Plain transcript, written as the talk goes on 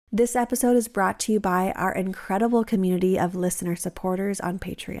This episode is brought to you by our incredible community of listener supporters on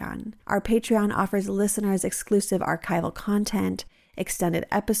Patreon. Our Patreon offers listeners exclusive archival content, extended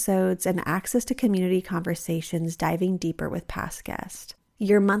episodes, and access to community conversations diving deeper with past guests.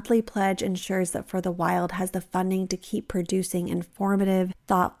 Your monthly pledge ensures that For the Wild has the funding to keep producing informative,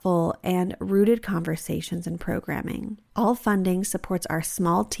 thoughtful, and rooted conversations and programming. All funding supports our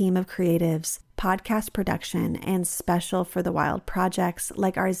small team of creatives, podcast production, and special For the Wild projects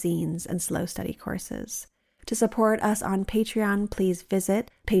like our zines and slow study courses. To support us on Patreon, please visit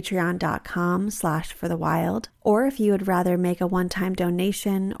patreon.com/forthewild. Or if you would rather make a one-time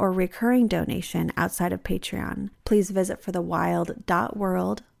donation or recurring donation outside of Patreon, please visit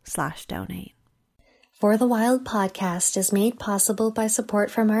forthewild.world/donate. For the Wild podcast is made possible by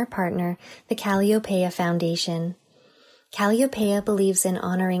support from our partner, the Calliopeia Foundation. Calliopeia believes in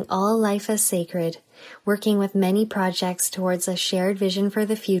honoring all life as sacred, working with many projects towards a shared vision for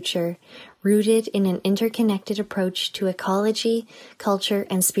the future, rooted in an interconnected approach to ecology, culture,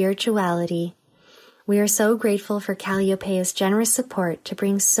 and spirituality. We are so grateful for Calliopeia's generous support to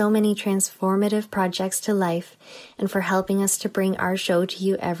bring so many transformative projects to life and for helping us to bring our show to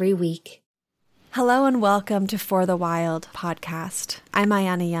you every week. Hello and welcome to For the Wild podcast. I'm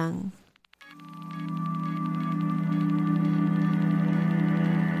Ayana Young.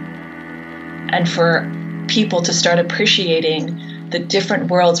 And for people to start appreciating the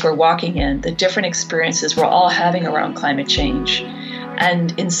different worlds we're walking in, the different experiences we're all having around climate change,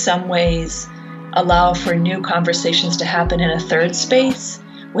 and in some ways allow for new conversations to happen in a third space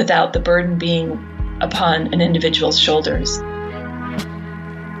without the burden being upon an individual's shoulders.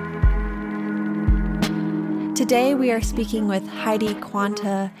 Today we are speaking with Heidi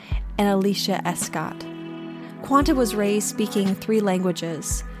Quanta and Alicia Escott. Quanta was raised speaking 3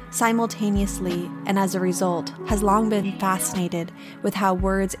 languages simultaneously, and as a result, has long been fascinated with how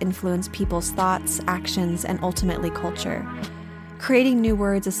words influence people's thoughts, actions, and ultimately culture. Creating new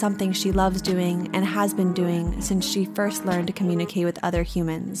words is something she loves doing and has been doing since she first learned to communicate with other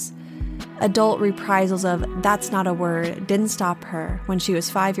humans. Adult reprisals of "that's not a word" didn't stop her when she was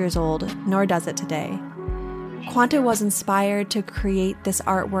 5 years old, nor does it today. Quanta was inspired to create this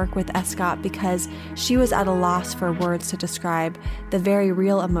artwork with Escott because she was at a loss for words to describe the very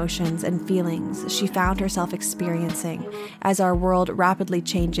real emotions and feelings she found herself experiencing as our world rapidly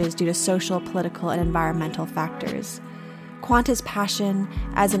changes due to social, political, and environmental factors. Quanta's passion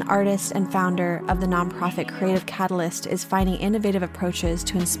as an artist and founder of the nonprofit Creative Catalyst is finding innovative approaches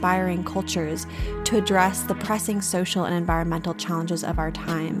to inspiring cultures to address the pressing social and environmental challenges of our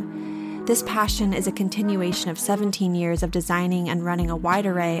time. This passion is a continuation of 17 years of designing and running a wide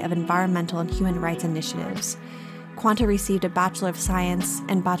array of environmental and human rights initiatives. Quanta received a Bachelor of Science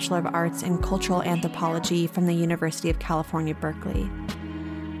and Bachelor of Arts in Cultural Anthropology from the University of California, Berkeley.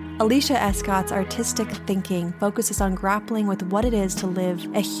 Alicia Escott's artistic thinking focuses on grappling with what it is to live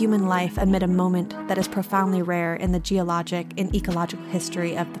a human life amid a moment that is profoundly rare in the geologic and ecological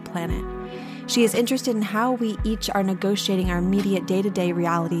history of the planet. She is interested in how we each are negotiating our immediate day-to-day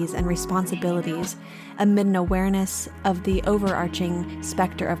realities and responsibilities amid an awareness of the overarching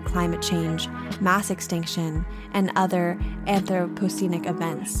specter of climate change, mass extinction, and other Anthropocenic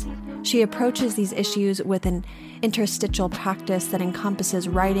events. She approaches these issues with an interstitial practice that encompasses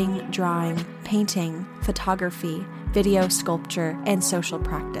writing, drawing, painting, photography, video, sculpture, and social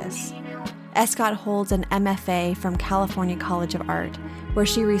practice. Escott holds an MFA from California College of Art, where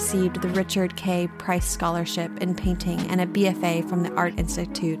she received the Richard K. Price Scholarship in Painting and a BFA from the Art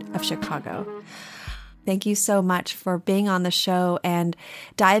Institute of Chicago. Thank you so much for being on the show and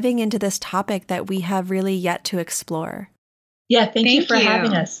diving into this topic that we have really yet to explore. Yeah, thank you for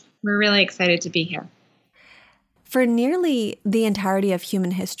having us. We're really excited to be here. For nearly the entirety of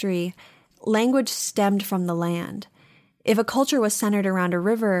human history, language stemmed from the land. If a culture was centered around a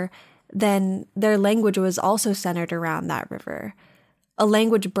river, then their language was also centered around that river. A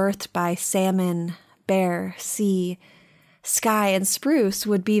language birthed by salmon, bear, sea, sky, and spruce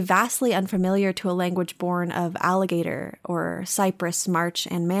would be vastly unfamiliar to a language born of alligator or cypress, march,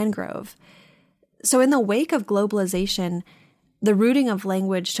 and mangrove. So in the wake of globalization, the rooting of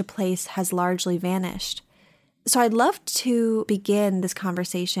language to place has largely vanished. So I'd love to begin this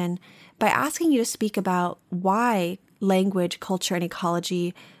conversation by asking you to speak about why language, culture, and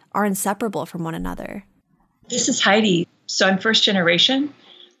ecology are inseparable from one another. This is Heidi. So I'm first generation.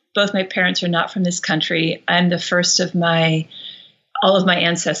 Both my parents are not from this country. I'm the first of all of my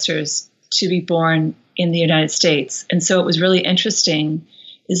ancestors to be born in the United States. And so it was really interesting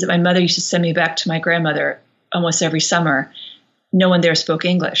is that my mother used to send me back to my grandmother almost every summer. No one there spoke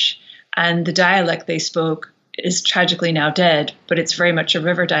English. And the dialect they spoke is tragically now dead, but it's very much a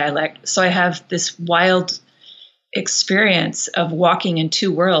river dialect. So I have this wild experience of walking in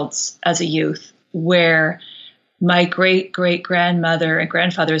two worlds as a youth, where my great-great-grandmother and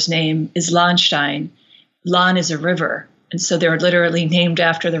grandfather's name is Lahnstein. Lahn is a river. And so they're literally named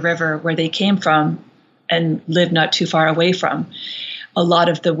after the river where they came from and lived not too far away from. A lot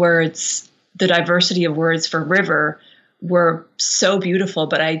of the words, the diversity of words for river were so beautiful,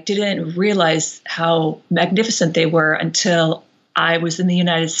 but I didn't realize how magnificent they were until I was in the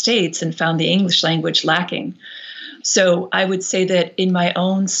United States and found the English language lacking. So I would say that in my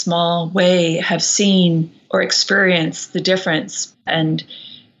own small way, have seen or experienced the difference. And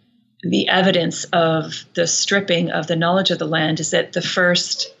the evidence of the stripping of the knowledge of the land is that the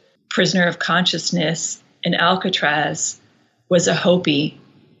first prisoner of consciousness in Alcatraz was a Hopi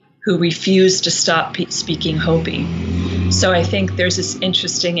who refused to stop speaking Hopi. So I think there's this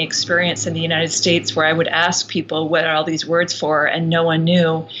interesting experience in the United States where I would ask people, what are all these words for? And no one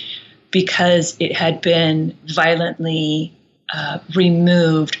knew, because it had been violently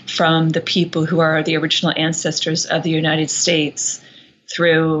removed from the people who are the original ancestors of the United States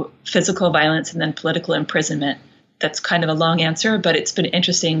through physical violence and then political imprisonment. That's kind of a long answer, but it's been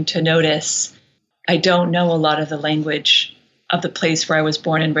interesting to notice. I don't know a lot of the language of the place where I was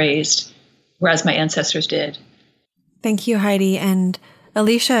born and raised, whereas my ancestors did. Thank you, Heidi. And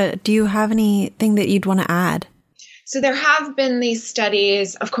Alicia, do you have anything that you'd want to add? So there have been these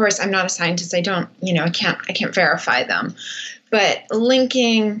studies. Of course, I'm not a scientist. I can't verify them, but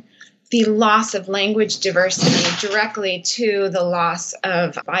linking the loss of language diversity directly to the loss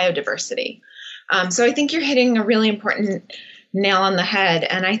of biodiversity. So I think you're hitting a really important nail on the head.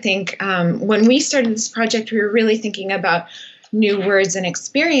 And I think when we started this project, we were really thinking about new words and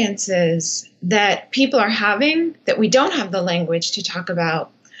experiences that people are having that we don't have the language to talk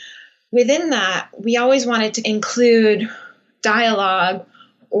about. Within that, we always wanted to include dialogue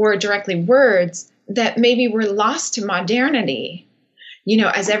or directly words that maybe were lost to modernity,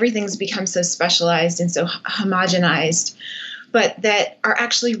 as everything's become so specialized and so homogenized, but that are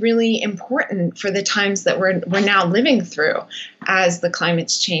actually really important for the times that we're now living through as the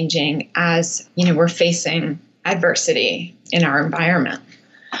climate's changing, as, we're facing adversity in our environment.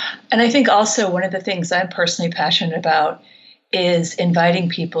 And I think also one of the things I'm personally passionate about is inviting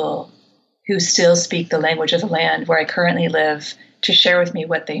people who still speak the language of the land where I currently live to share with me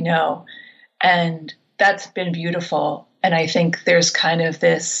what they know. And that's been beautiful. And I think there's kind of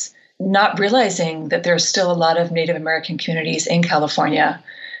this not realizing that there's still a lot of Native American communities in California.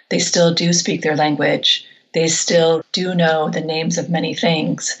 They still do speak their language. They still do know the names of many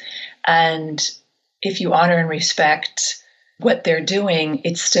things. And if you honor and respect what they're doing,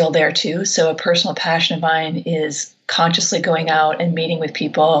 it's still there too. So a personal passion of mine is consciously going out and meeting with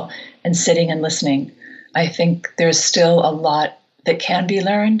people and sitting and listening. I think there's still a lot that can be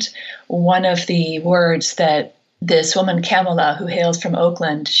learned. One of the words that this woman, Kamala, who hails from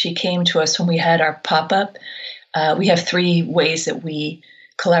Oakland, she came to us when we had our pop-up. We have 3 ways that we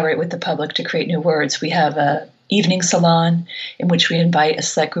collaborate with the public to create new words. We have a evening salon in which we invite a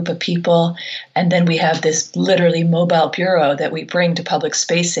select group of people. And then we have this literally mobile bureau that we bring to public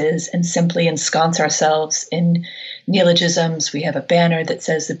spaces and simply ensconce ourselves in neologisms. We have a banner that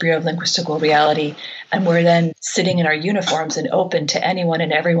says the Bureau of Linguistical Reality. And we're then sitting in our uniforms and open to anyone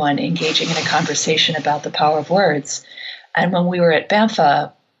and everyone engaging in a conversation about the power of words. And when we were at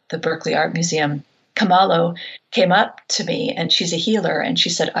BAMFA, the Berkeley Art Museum, Kamalo came up to me, and she's a healer, and she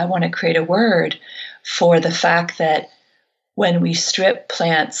said, I want to create a word for the fact that when we strip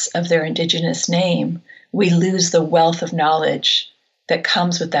plants of their indigenous name, we lose the wealth of knowledge that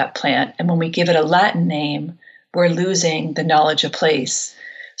comes with that plant. And when we give it a Latin name, we're losing the knowledge of place.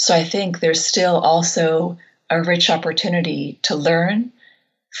 So I think there's still also a rich opportunity to learn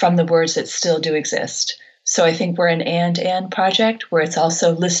from the words that still do exist. So I think we're an and project where it's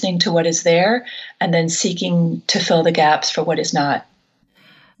also listening to what is there and then seeking to fill the gaps for what is not.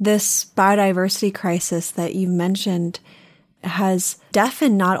 This biodiversity crisis that you mentioned has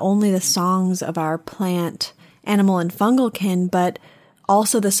deafened not only the songs of our plant, animal, and fungal kin, but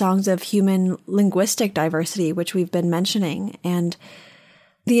also the songs of human linguistic diversity, which we've been mentioning, and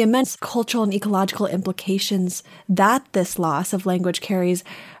the immense cultural and ecological implications that this loss of language carries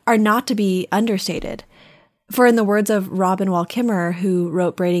are not to be understated. For in the words of Robin Wall Kimmerer, who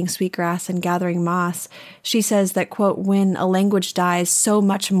wrote Braiding Sweetgrass and Gathering Moss, she says that, quote, when a language dies, so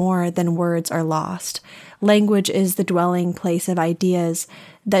much more than words are lost. Language is the dwelling place of ideas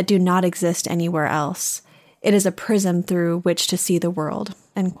that do not exist anywhere else. It is a prism through which to see the world,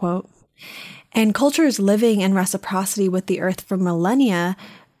 end quote. And cultures living in reciprocity with the earth for millennia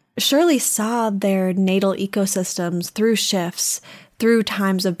surely saw their natal ecosystems through shifts, through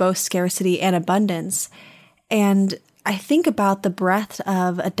times of both scarcity and abundance. And I think about the breadth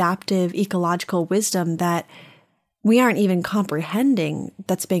of adaptive ecological wisdom that we aren't even comprehending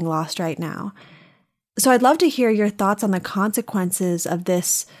that's being lost right now. So I'd love to hear your thoughts on the consequences of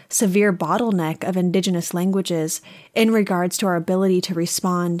this severe bottleneck of Indigenous languages in regards to our ability to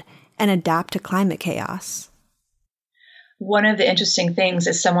respond and adapt to climate chaos. One of the interesting things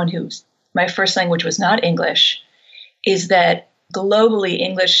as someone whose my first language was not English is that globally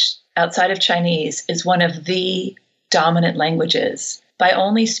English outside of Chinese is one of the dominant languages. By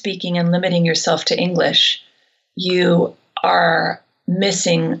only speaking and limiting yourself to English, you are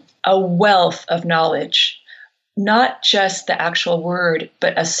missing a wealth of knowledge, not just the actual word,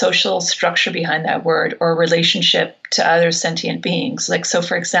 but a social structure behind that word or a relationship to other sentient beings. Like, so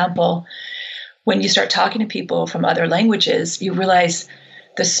for example, when you start talking to people from other languages, you realize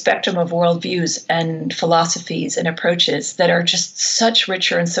the spectrum of worldviews and philosophies and approaches that are just such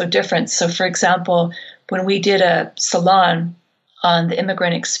richer and so different. So for example, when we did a salon on the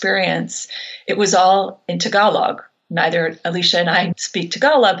immigrant experience, it was all in Tagalog. Neither Alicia and I speak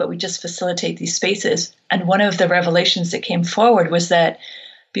Tagalog, but we just facilitate these spaces. And one of the revelations that came forward was that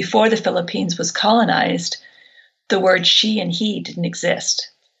before the Philippines was colonized, the word she and he didn't exist.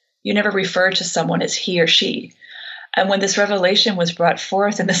 You never refer to someone as he or she. And when this revelation was brought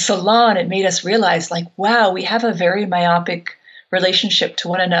forth in the salon, it made us realize, like, wow, we have a very myopic relationship to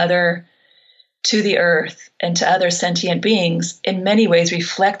one another, to the earth, and to other sentient beings, in many ways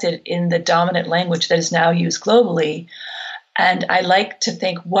reflected in the dominant language that is now used globally. And I like to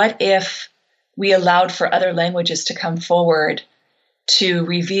think, what if we allowed for other languages to come forward to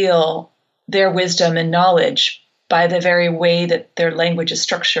reveal their wisdom and knowledge by the very way that their language is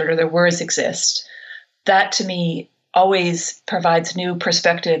structured or their words exist? That, to me, always provides new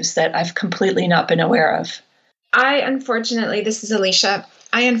perspectives that I've completely not been aware of. This is Alicia.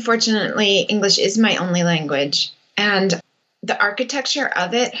 English is my only language. And the architecture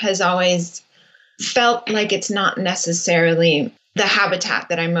of it has always felt like it's not necessarily the habitat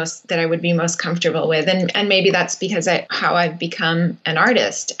that I would be most comfortable with. And maybe that's because how I've become an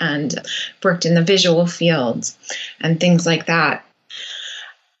artist and worked in the visual field and things like that.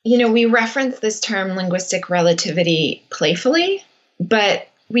 You know, we reference this term linguistic relativity playfully, but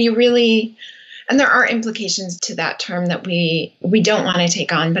we really, and there are implications to that term that we don't want to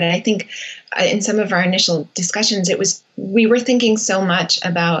take on. But I think in some of our initial discussions, we were thinking so much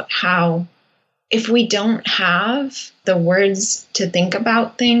about how if we don't have the words to think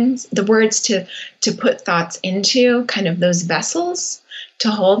about things, the words to put thoughts into, kind of those vessels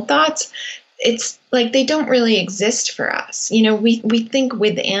to hold thoughts, it's like they don't really exist for us. You know, we think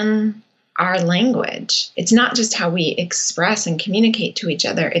within our language. It's not just how we express and communicate to each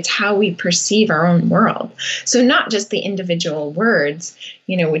other, it's how we perceive our own world. So not just the individual words,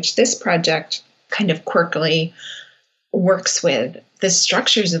 you know, which this project kind of quirkily works with, the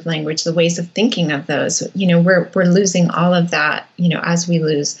structures of language, the ways of thinking of those. You know, we're losing all of that, you know, as we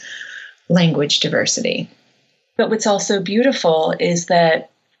lose language diversity. But what's also beautiful is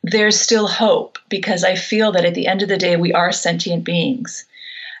that there's still hope, because I feel that at the end of the day, we are sentient beings.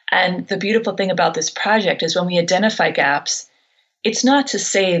 And the beautiful thing about this project is when we identify gaps, it's not to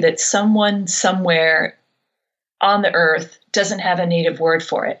say that someone somewhere on the earth doesn't have a native word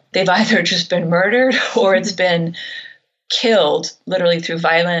for it. They've either just been murdered or it's been killed literally through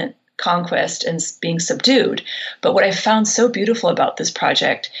violent conquest and being subdued. But what I found so beautiful about this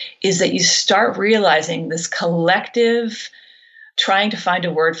project is that you start realizing this collective trying to find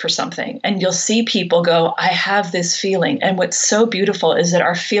a word for something. And you'll see people go, I have this feeling. And what's so beautiful is that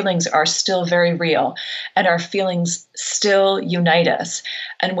our feelings are still very real and our feelings still unite us.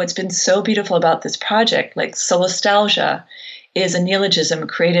 And what's been so beautiful about this project, like solastalgia, is a neologism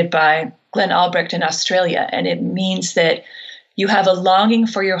created by Glenn Albrecht in Australia. And it means that you have a longing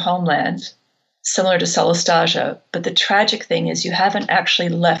for your homeland, similar to solastalgia. But the tragic thing is you haven't actually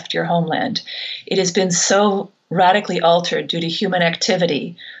left your homeland. It has been so radically altered due to human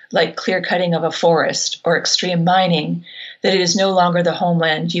activity, like clear cutting of a forest or extreme mining, that it is no longer the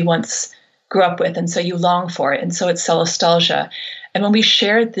homeland you once grew up with, and so you long for it, and so it's solastalgia. And when we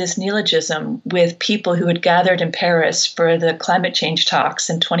shared this neologism with people who had gathered in Paris for the climate change talks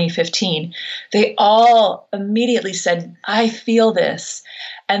in 2015, they all immediately said, I feel this.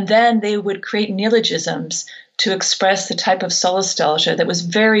 And then they would create neologisms to express the type of solastalgia that was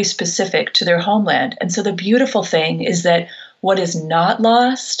very specific to their homeland. And so the beautiful thing is that what is not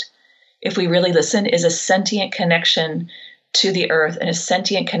lost, if we really listen, is a sentient connection to the earth and a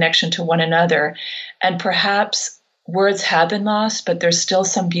sentient connection to one another. And perhaps words have been lost, but there's still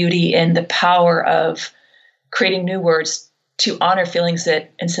some beauty in the power of creating new words to honor feelings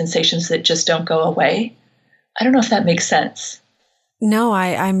and sensations that just don't go away. I don't know if that makes sense. No,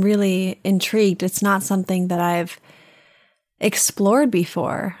 I'm really intrigued. It's not something that I've explored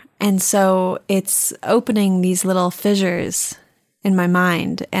before. And so it's opening these little fissures in my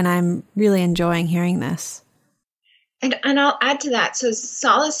mind, and I'm really enjoying hearing this. And I'll add to that. So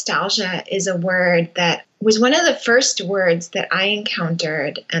solastalgia is a word that was one of the first words that I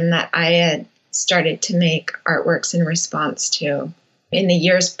encountered and that I had started to make artworks in response to in the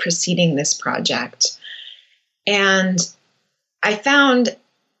years preceding this project. And I found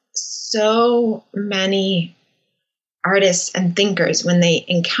so many artists and thinkers, when they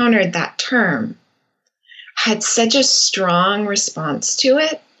encountered that term, had such a strong response to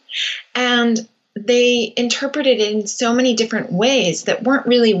it. And they interpreted it in so many different ways that weren't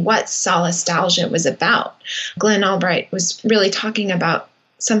really what solastalgia was about. Glenn Albright was really talking about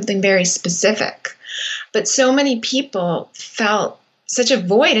something very specific. But so many people felt such a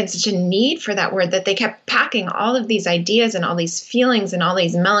void and such a need for that word that they kept packing all of these ideas and all these feelings and all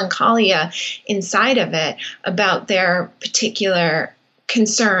these melancholia inside of it about their particular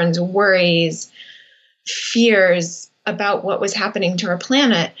concerns, worries, fears about what was happening to our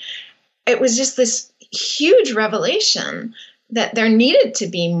planet. It was just this huge revelation that there needed to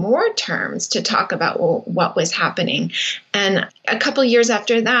be more terms to talk about what was happening. And a couple years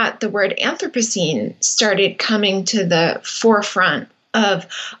after that, the word Anthropocene started coming to the forefront of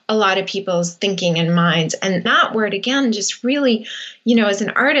a lot of people's thinking and minds. And that word, again, just really, as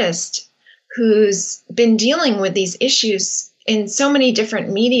an artist who's been dealing with these issues in so many different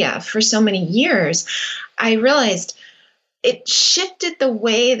media for so many years, I realized it shifted the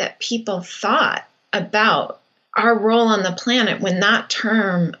way that people thought about our role on the planet when that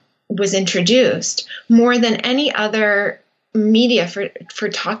term was introduced, more than any other media for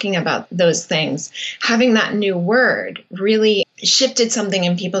talking about those things. Having that new word really shifted something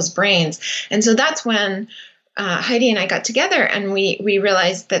in people's brains. And so that's when Heidi and I got together, and we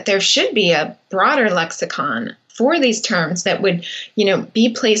realized that there should be a broader lexicon for these terms that would,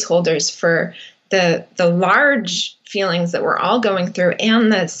 be placeholders for the large feelings that we're all going through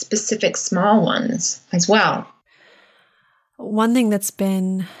and the specific small ones as well. One thing that's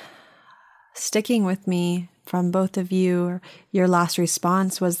been sticking with me from both of you, or your last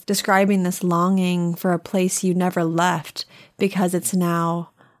response, was describing this longing for a place you never left because it's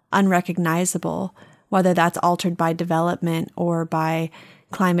now unrecognizable, whether that's altered by development or by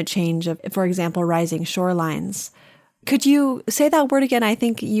climate change of, for example, rising shorelines. Could you say that word again? I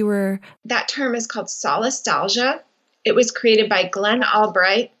think you were... That term is called solastalgia. It was created by Glenn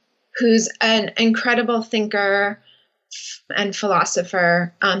Albright, who's an incredible thinker and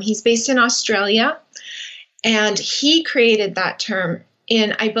philosopher. He's based in Australia, and he created that term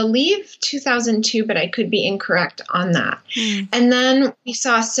in, I believe, 2002, but I could be incorrect on that. And then I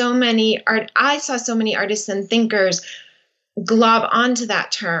saw so many artists and thinkers glob onto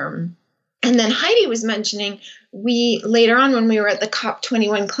that term. And then Heidi was mentioning, later on when we were at the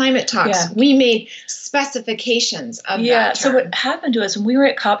COP21 climate talks, we made specifications of that term. So what happened to us when we were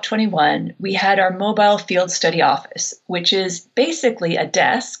at COP21, we had our mobile field study office, which is basically a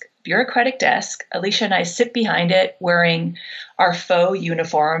desk, bureaucratic desk. Alicia and I sit behind it wearing our faux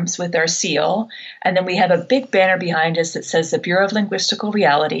uniforms with our seal. And then we have a big banner behind us that says the Bureau of Linguistical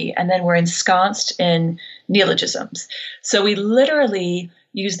Reality. And then we're ensconced in neologisms. So we literally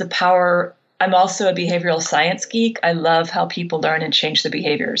use the power. I'm also a behavioral science geek. I love how people learn and change their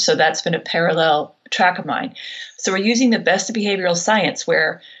behavior. So that's been a parallel track of mine. So we're using the best of behavioral science,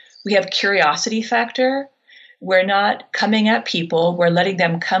 where we have curiosity factor. We're not coming at people. We're letting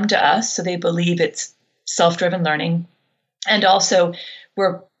them come to us so they believe it's self-driven learning. And also,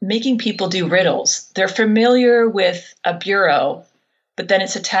 we're making people do riddles. They're familiar with a bureau, but then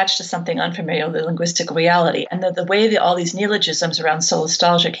it's attached to something unfamiliar, the linguistical reality. And the way that all these neologisms around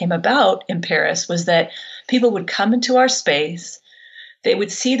solastalgia came about in Paris was that people would come into our space, they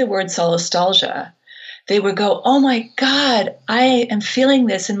would see the word solastalgia, they would go, oh my God, I am feeling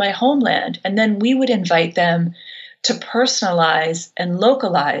this in my homeland. And then we would invite them to personalize and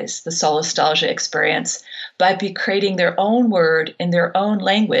localize the solastalgia experience by creating their own word in their own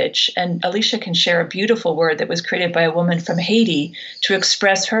language. And Alicia can share a beautiful word that was created by a woman from Haiti to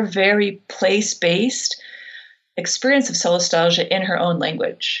express her very place-based experience of solastalgia in her own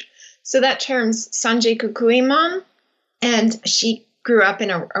language. So that term's Sanjay Kukuimon, and she grew up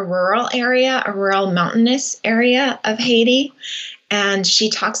in a rural area, a rural mountainous area of Haiti. And she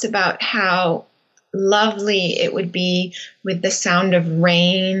talks about how lovely it would be with the sound of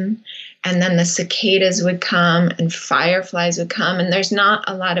rain and then the cicadas would come and fireflies would come, and there's not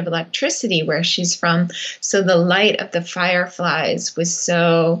a lot of electricity where she's from, so the light of the fireflies was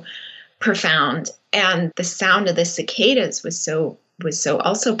so profound, and the sound of the cicadas was so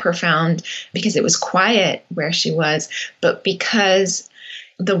also profound because it was quiet where she was. But because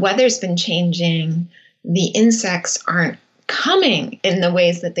the weather's been changing, the insects aren't coming in the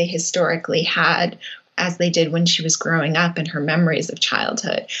ways that they historically had, as they did when she was growing up in her memories of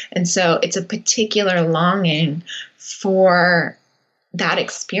childhood. And so it's a particular longing for that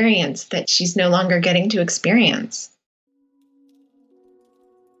experience that she's no longer getting to experience.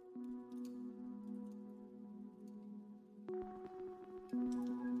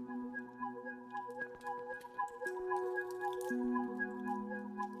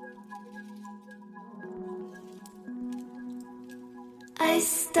 I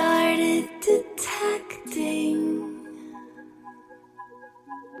started detecting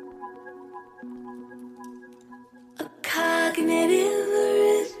a cognitive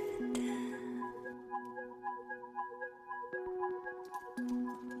rift,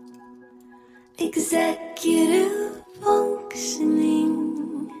 executive functioning,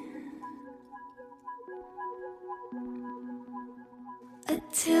 a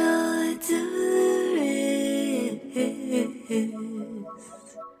tilt of the wrist.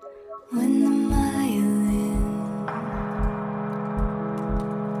 When the myelin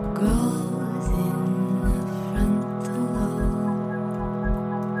grows in the frontal lobe,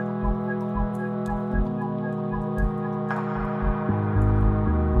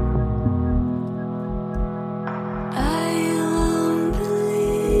 I won't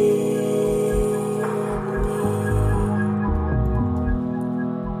believe me.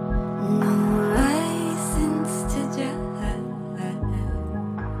 No license to drive.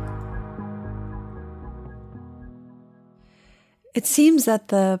 It seems that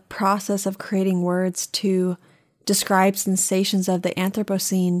the process of creating words to describe sensations of the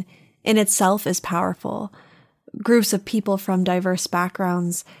Anthropocene in itself is powerful. Groups of people from diverse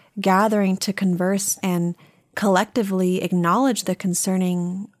backgrounds gathering to converse and collectively acknowledge the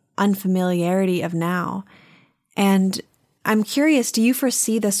concerning unfamiliarity of now. And I'm curious, do you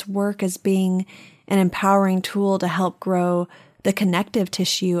foresee this work as being an empowering tool to help grow the connective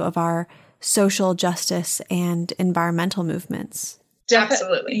tissue of our social justice and environmental movements?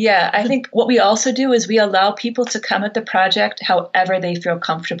 Absolutely. Yeah, I think what we also do is we allow people to come at the project however they feel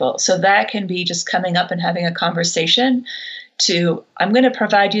comfortable. So that can be just coming up and having a conversation to, I'm going to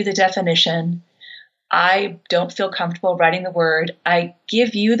provide you the definition. I don't feel comfortable writing the word. I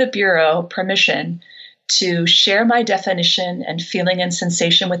give you, the Bureau, permission to share my definition and feeling and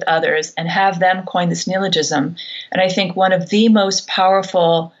sensation with others and have them coin this neologism. And I think one of the most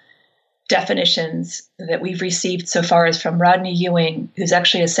powerful definitions that we've received so far is from Rodney Ewing, who's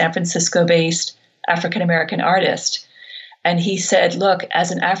actually a San Francisco-based African-American artist. And he said, look,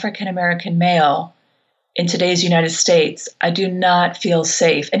 as an African-American male in today's United States, I do not feel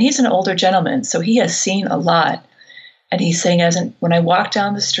safe. And he's an older gentleman, so he has seen a lot. And he's saying, when I walk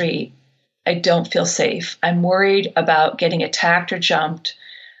down the street, I don't feel safe. I'm worried about getting attacked or jumped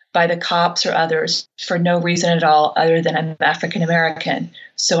by the cops or others for no reason at all other than I'm African American.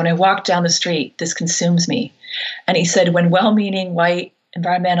 So when I walk down the street, this consumes me. And he said, when well-meaning white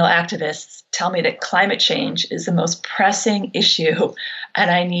environmental activists tell me that climate change is the most pressing issue and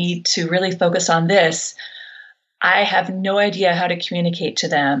I need to really focus on this, I have no idea how to communicate to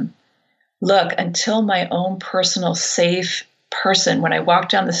them. Look, until my own personal safe person, when I walk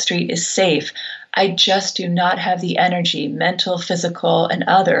down the street, is safe, I just do not have the energy, mental, physical, and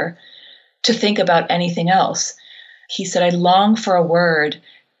other, to think about anything else. He said, I long for a word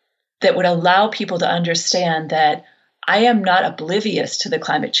that would allow people to understand that I am not oblivious to the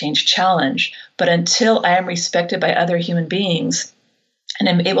climate change challenge, but until I am respected by other human beings and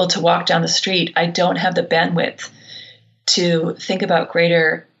am able to walk down the street, I don't have the bandwidth to think about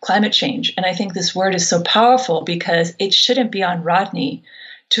greater climate change. And I think this word is so powerful because it shouldn't be on Rodney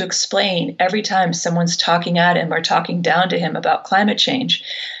to explain every time someone's talking at him or talking down to him about climate change.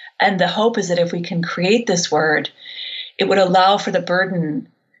 And the hope is that if we can create this word, it would allow for the burden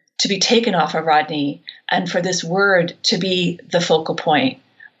to be taken off of Rodney and for this word to be the focal point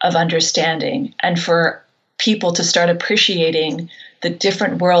of understanding and for people to start appreciating the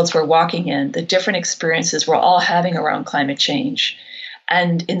different worlds we're walking in, the different experiences we're all having around climate change,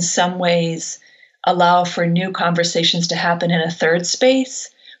 and in some ways allow for new conversations to happen in a third space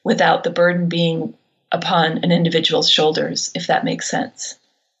without the burden being upon an individual's shoulders, if that makes sense.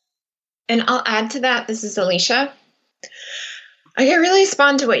 And I'll add to that, this is Alicia. I get really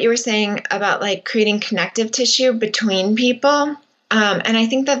respond to what you were saying about like creating connective tissue between people. And I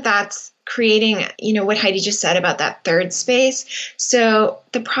think that that's creating, what Heidi just said about that third space. So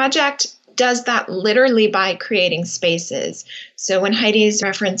the project does that literally by creating spaces. So when Heidi's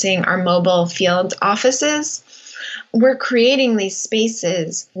referencing our mobile field offices, we're creating these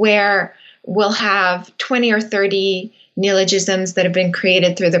spaces where we'll have 20 or 30 neologisms that have been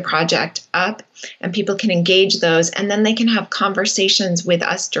created through the project up, and people can engage those, and then they can have conversations with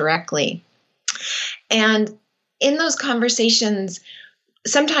us directly. And in those conversations,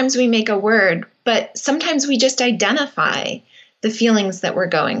 sometimes we make a word, but sometimes we just identify the feelings that we're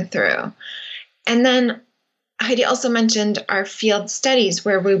going through. And then Heidi also mentioned our field studies,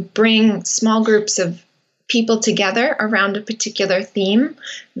 where we bring small groups of people together around a particular theme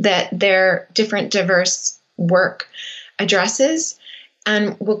that their different diverse work addresses.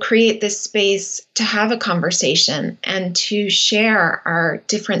 And we'll create this space to have a conversation and to share our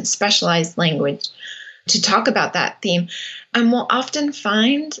different specialized language to talk about that theme. And we'll often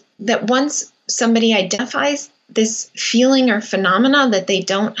find that once somebody identifies this feeling or phenomena that they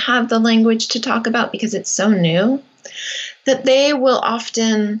don't have the language to talk about because it's so new, that they will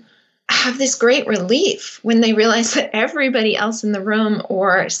often have this great relief when they realize that everybody else in the room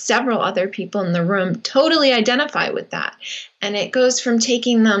or several other people in the room totally identify with that. And it goes from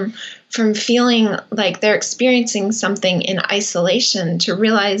taking them from feeling like they're experiencing something in isolation to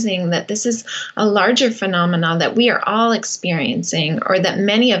realizing that this is a larger phenomenon that we are all experiencing, or that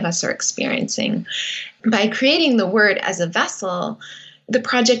many of us are experiencing. By creating the word as a vessel, the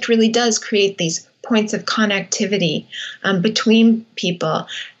project really does create these points of connectivity between people,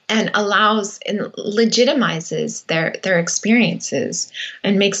 and allows and legitimizes their experiences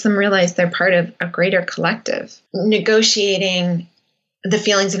and makes them realize they're part of a greater collective. Negotiating the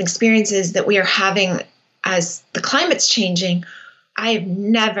feelings and experiences that we are having as the climate's changing, I've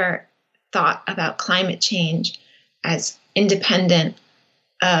never thought about climate change as independent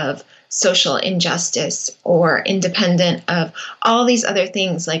of social injustice or independent of all these other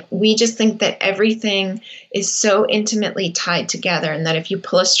things. Like, we just think that everything is so intimately tied together, and that if you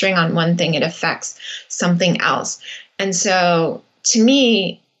pull a string on one thing, it affects something else. And so to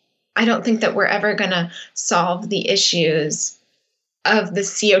me, I don't think that we're ever going to solve the issues of the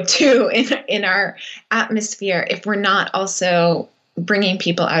CO2 in our atmosphere if we're not also bringing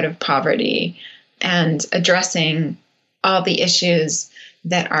people out of poverty and addressing all the issues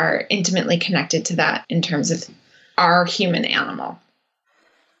that are intimately connected to that in terms of our human animal.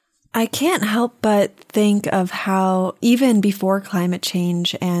 I can't help but think of how even before climate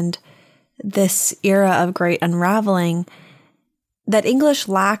change and this era of great unraveling, that English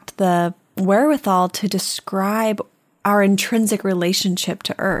lacked the wherewithal to describe our intrinsic relationship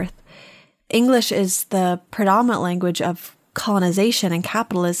to Earth. English is the predominant language of colonization and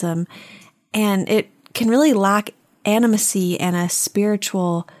capitalism, and it can really lack animacy and a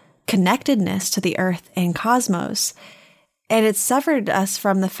spiritual connectedness to the earth and cosmos. And it's severed us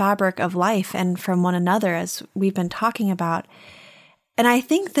from the fabric of life and from one another, as we've been talking about. And I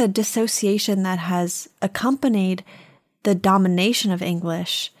think the dissociation that has accompanied the domination of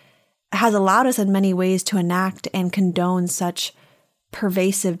English has allowed us in many ways to enact and condone such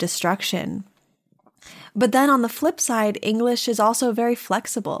pervasive destruction. But then on the flip side, English is also very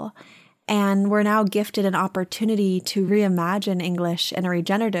flexible. And we're now gifted an opportunity to reimagine English in a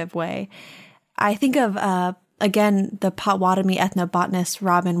regenerative way. I think of, again, the Potawatomi ethnobotanist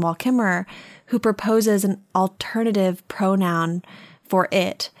Robin Wall-Kimmerer, who proposes an alternative pronoun for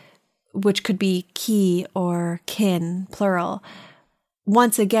it, which could be ki or kin, plural,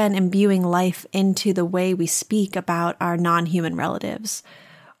 once again imbuing life into the way we speak about our non-human relatives.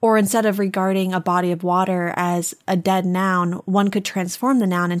 Or instead of regarding a body of water as a dead noun, one could transform the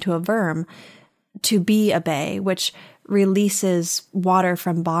noun into a verb, to be a bay, which releases water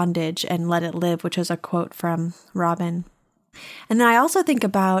from bondage and let it live, which is a quote from Robin. And then I also think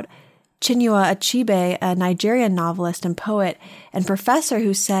about Chinua Achebe, a Nigerian novelist and poet and professor,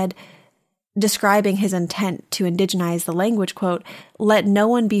 who said, describing his intent to indigenize the language, quote, "Let no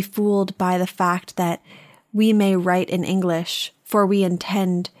one be fooled by the fact that we may write in English, for we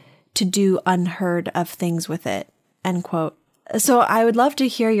intend to do unheard of things with it," end quote. So I would love to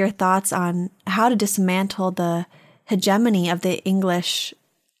hear your thoughts on how to dismantle the hegemony of the English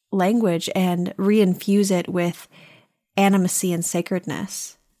language and reinfuse it with animacy and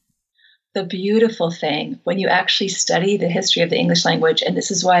sacredness. The beautiful thing when you actually study the history of the English language, and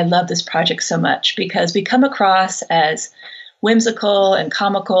this is why I love this project so much, because we come across as whimsical and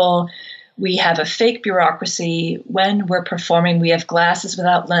comical. We have a fake bureaucracy. When we're performing, we have glasses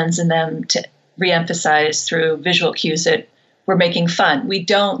without lens in them to reemphasize through visual cues that we're making fun. We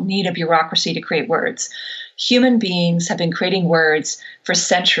don't need a bureaucracy to create words. Human beings have been creating words for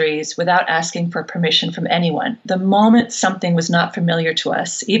centuries without asking for permission from anyone. The moment something was not familiar to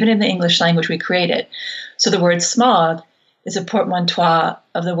us, even in the English language, we create it. So the word smog is a portmanteau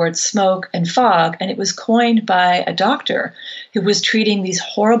of the words smoke and fog, and it was coined by a doctor who was treating these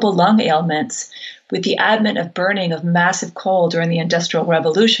horrible lung ailments. With the advent of burning of massive coal during the Industrial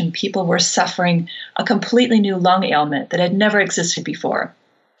Revolution, people were suffering a completely new lung ailment that had never existed before.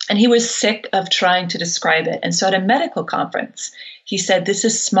 And he was sick of trying to describe it. And so at a medical conference, he said, this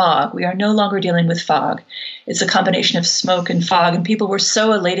is smog. We are no longer dealing with fog. It's a combination of smoke and fog. And people were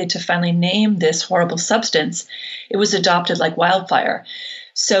so elated to finally name this horrible substance. It was adopted like wildfire.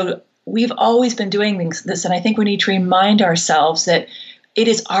 So we've always been doing this. And I think we need to remind ourselves that it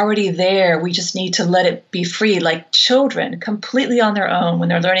is already there. We just need to let it be free. Like children, completely on their own when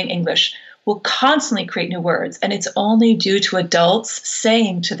they're learning English, will constantly create new words. And it's only due to adults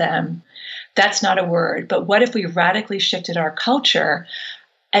saying to them, that's not a word. But what if we radically shifted our culture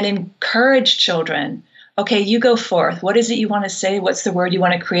and encouraged children, okay, you go forth. What is it you want to say? What's the word you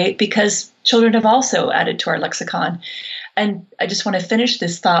want to create? Because children have also added to our lexicon. And I just want to finish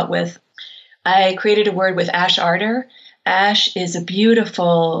this thought with, I created a word with Ash Arter. Ash is a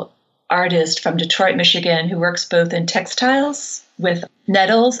beautiful artist from Detroit, Michigan, who works both in textiles with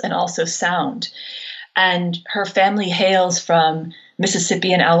nettles and also sound. And her family hails from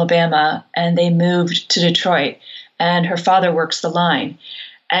Mississippi and Alabama, and they moved to Detroit. And her father works the line.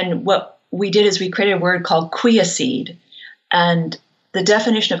 And what we did is we created a word called quiesced. And the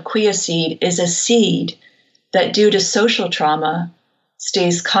definition of quiesced is a seed that, due to social trauma,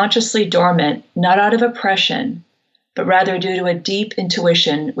 stays consciously dormant, not out of oppression, but rather due to a deep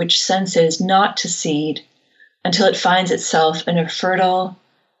intuition which senses not to seed until it finds itself in a fertile,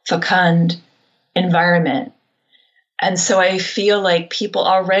 fecund environment. And so I feel like people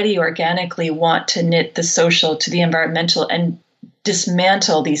already organically want to knit the social to the environmental and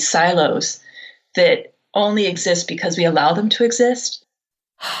dismantle these silos that only exist because we allow them to exist.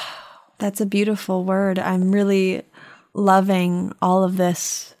 That's a beautiful word. I'm really loving all of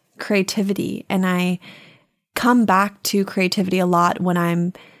this creativity, and I come back to creativity a lot when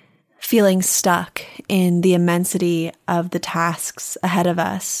I'm feeling stuck in the immensity of the tasks ahead of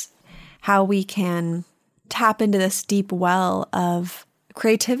us, how we can tap into this deep well of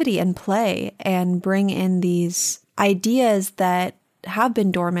creativity and play and bring in these ideas that have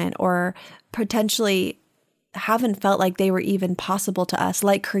been dormant or potentially haven't felt like they were even possible to us,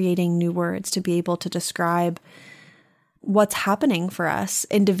 like creating new words to be able to describe what's happening for us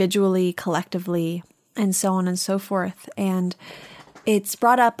individually, collectively, and so on and so forth. And it's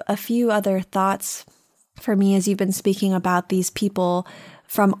brought up a few other thoughts for me as you've been speaking about these people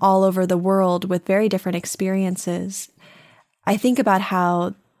from all over the world with very different experiences. I think about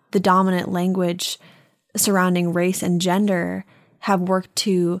how the dominant language surrounding race and gender have worked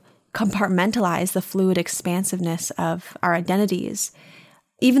to compartmentalize the fluid expansiveness of our identities.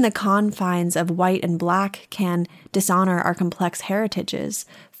 Even the confines of white and black can dishonor our complex heritages,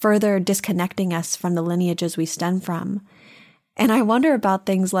 further disconnecting us from the lineages we stem from. And I wonder about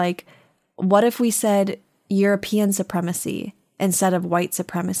things like, what if we said European supremacy instead of white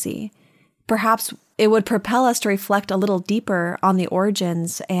supremacy? Perhaps it would propel us to reflect a little deeper on the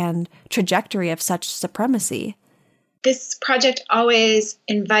origins and trajectory of such supremacy. This project always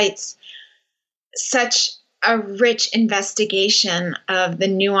invites such a rich investigation of the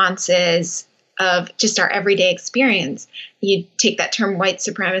nuances of just our everyday experience. You take that term white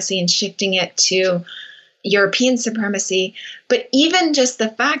supremacy and shifting it to European supremacy, but even just the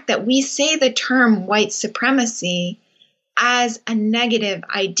fact that we say the term white supremacy as a negative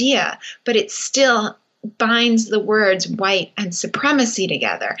idea, but it still binds the words white and supremacy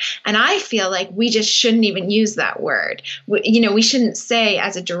together. And I feel like we just shouldn't even use that word. We shouldn't say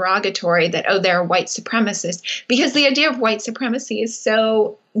as a derogatory that, oh, they're white supremacists, because the idea of white supremacy is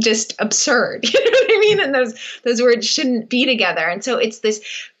so just absurd. You know what I mean? And those words shouldn't be together. And so it's this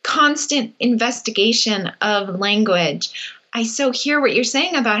constant investigation of language. I so hear what you're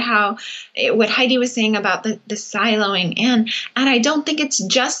saying about what Heidi was saying about the siloing and I don't think it's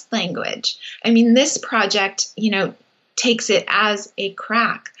just language. I mean, this project, takes it as a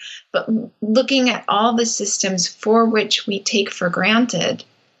crack, but looking at all the systems for which we take for granted,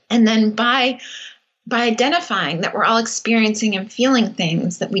 and then by identifying that we're all experiencing and feeling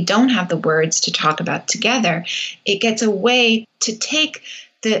things that we don't have the words to talk about together, it gets a way to take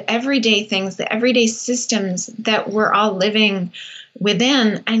the everyday things, the everyday systems that we're all living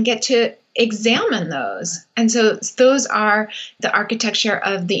within and get to examine those. And so those are the architecture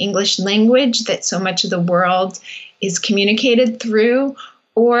of the English language that so much of the world is communicated through,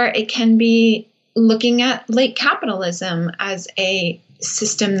 or it can be looking at late capitalism as a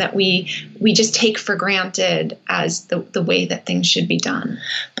system that we just take for granted as the way that things should be done.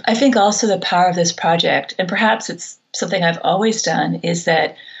 I think also the power of this project, and perhaps it's something I've always done, is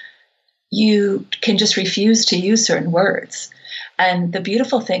that you can just refuse to use certain words. And the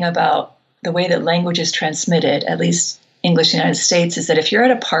beautiful thing about the way that language is transmitted, at least English in the United States, is that if you're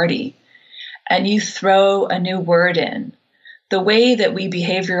at a party and you throw a new word in, the way that we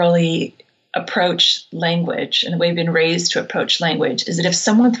behaviorally approach language and the way we've been raised to approach language is that if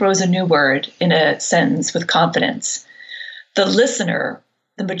someone throws a new word in a sentence with confidence, the listener,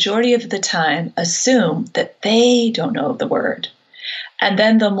 the majority of the time, assume that they don't know the word. And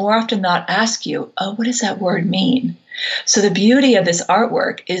then they'll more often not ask you, oh, what does that word mean? So the beauty of this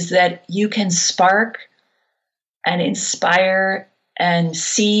artwork is that you can spark and inspire and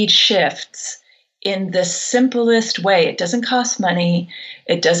seed shifts in the simplest way. It doesn't cost money.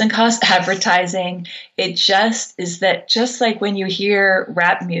 It doesn't cost advertising. It just is that just like when you hear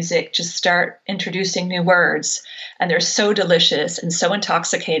rap music just start introducing new words and they're so delicious and so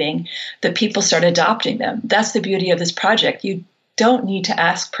intoxicating that people start adopting them. That's the beauty of this project. You don't need to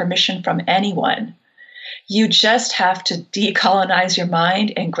ask permission from anyone. You just have to decolonize your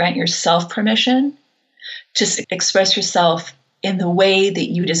mind and grant yourself permission to express yourself in the way that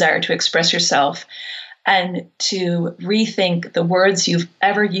you desire to express yourself, and to rethink the words you've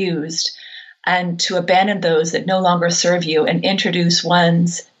ever used and to abandon those that no longer serve you and introduce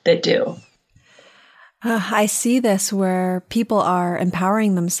ones that do. I see this where people are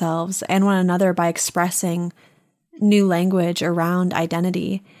empowering themselves and one another by expressing new language around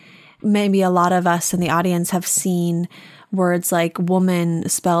identity. Maybe a lot of us in the audience have seen words like woman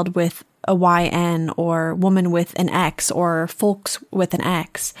spelled with a YN or woman with an X or folks with an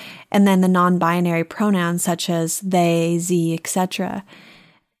X, and then the non-binary pronouns such as they, ze, etc.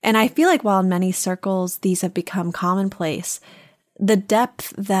 And I feel like while in many circles these have become commonplace, the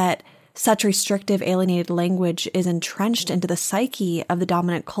depth that such restrictive, alienated language is entrenched into the psyche of the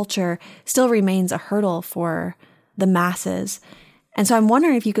dominant culture still remains a hurdle for the masses. And so I'm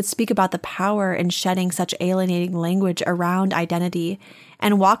wondering if you could speak about the power in shedding such alienating language around identity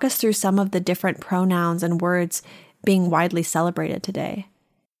and walk us through some of the different pronouns and words being widely celebrated today.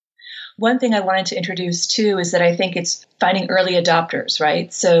 One thing I wanted to introduce too is that I think it's finding early adopters,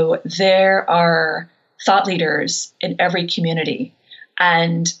 right? So there are thought leaders in every community,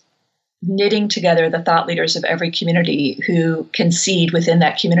 and knitting together the thought leaders of every community who can seed within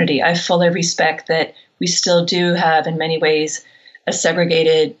that community. I fully respect that we still do have, in many ways, a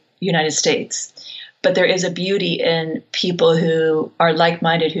segregated United States. But there is a beauty in people who are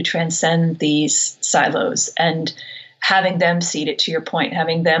like-minded, who transcend these silos, and having them seated, to your point,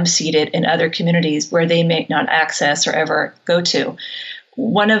 having them seated in other communities where they may not access or ever go to.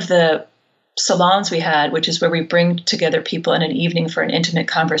 One of the salons we had, which is where we bring together people in an evening for an intimate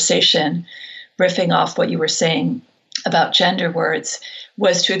conversation, riffing off what you were saying about gender words,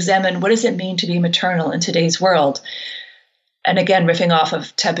 was to examine what does it mean to be maternal in today's world. And again, riffing off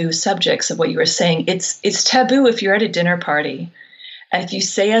of taboo subjects of what you were saying, it's taboo if you're at a dinner party and if you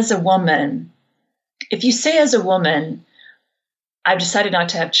say as a woman, I've decided not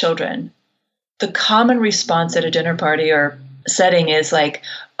to have children, the common response at a dinner party or setting is like,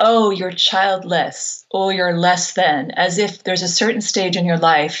 oh, you're childless, or you're less than, as if there's a certain stage in your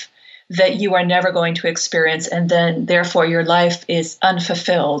life that you are never going to experience, and then therefore your life is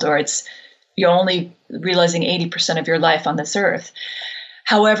unfulfilled, or you're only realizing 80% of your life on this earth.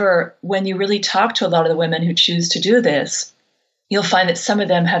 However, when you really talk to a lot of the women who choose to do this, you'll find that some of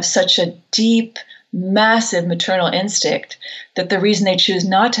them have such a deep, massive maternal instinct that the reason they choose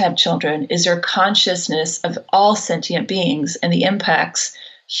not to have children is their consciousness of all sentient beings and the impacts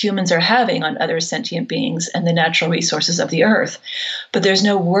humans are having on other sentient beings and the natural resources of the earth. But there's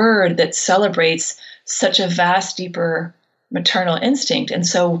no word that celebrates such a vast, deeper maternal instinct. And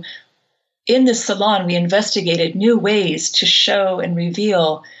so in this salon, we investigated new ways to show and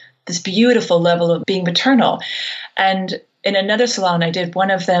reveal this beautiful level of being maternal. And in another salon I did,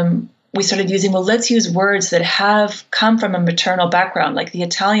 one of them, we started using, let's use words that have come from a maternal background, like the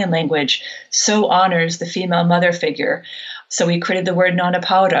Italian language so honors the female mother figure. So we created the word nonna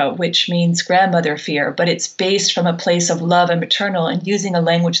paura, which means grandmother fear, but it's based from a place of love and maternal and using a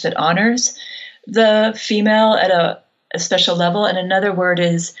language that honors the female at a special level. And another word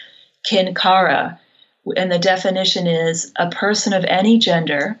is kinkara, and the definition is a person of any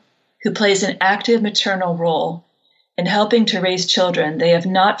gender who plays an active maternal role in helping to raise children they have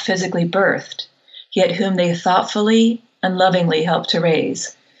not physically birthed, yet whom they thoughtfully and lovingly help to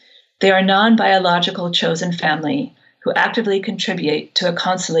raise. They are non-biological chosen family who actively contribute to a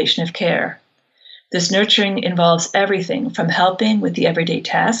constellation of care. This nurturing involves everything from helping with the everyday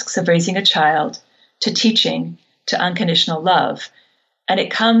tasks of raising a child to teaching to unconditional love. And it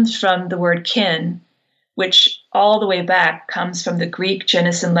comes from the word kin, which all the way back comes from the Greek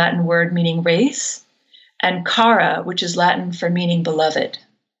genus and Latin word meaning race, and cara, which is Latin for meaning beloved.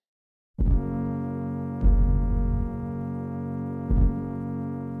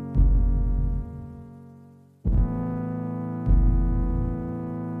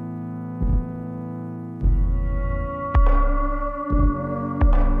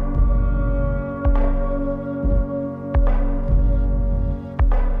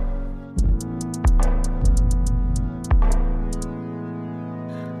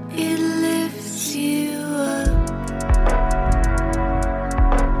 It lifts you up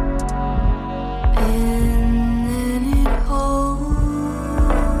and then it holds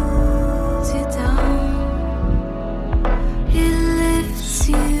you down. It lifts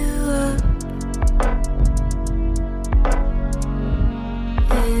you up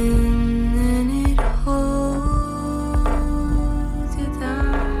and then it holds you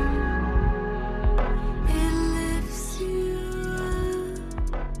down. It lifts you up.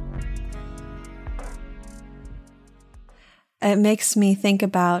 It makes me think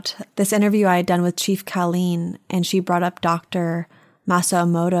about this interview I had done with Chief Colleen, and she brought up Dr.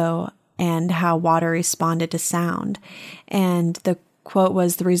 Masaomoto and how water responded to sound. And the quote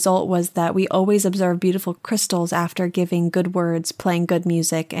was, the result was that we always observe beautiful crystals after giving good words, playing good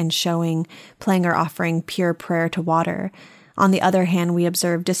music, and playing or offering pure prayer to water. On the other hand, we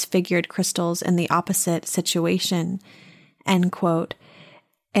observe disfigured crystals in the opposite situation, end quote.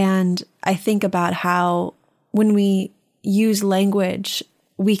 And I think about how when we use language,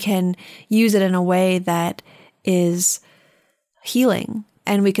 we can use it in a way that is healing.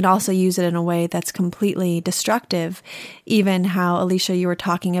 And we can also use it in a way that's completely destructive. Even how, Alicia, you were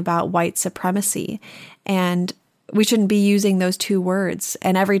talking about white supremacy. And we shouldn't be using those two words.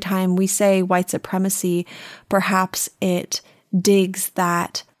 And every time we say white supremacy, perhaps it digs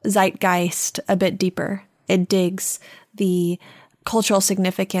that zeitgeist a bit deeper. It digs the cultural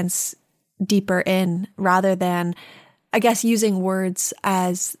significance deeper in, rather than, I guess, using words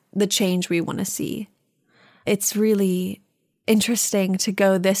as the change we want to see. It's really interesting to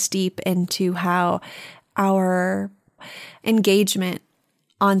go this deep into how our engagement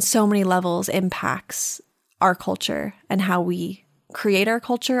on so many levels impacts our culture and how we create our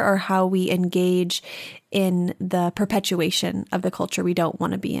culture, or how we engage in the perpetuation of the culture we don't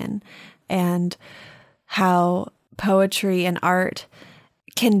want to be in, and how poetry and art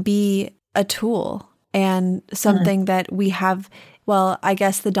can be a tool and something that we have, well, I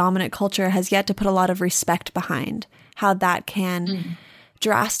guess the dominant culture has yet to put a lot of respect behind, how that can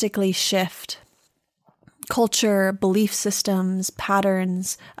drastically shift culture, belief systems,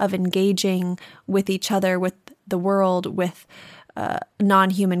 patterns of engaging with each other, with the world, with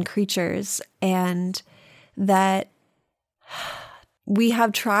non-human creatures, and that we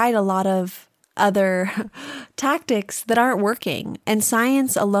have tried a lot of other tactics that aren't working, and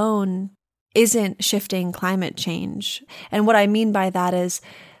science alone isn't shifting climate change. And what I mean by that is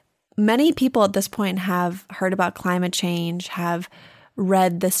many people at this point have heard about climate change, have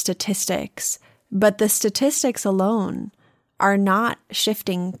read the statistics, but the statistics alone are not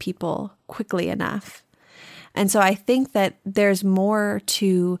shifting people quickly enough. And so I think that there's more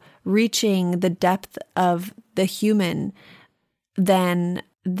to reaching the depth of the human than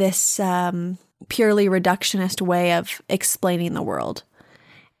this purely reductionist way of explaining the world,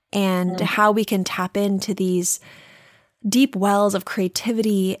 and how we can tap into these deep wells of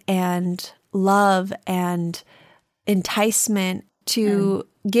creativity and love and enticement to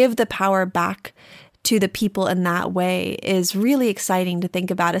give the power back to the people in that way is really exciting to think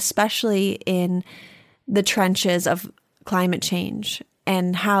about, especially in the trenches of climate change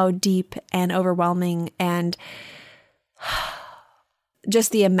and how deep and overwhelming and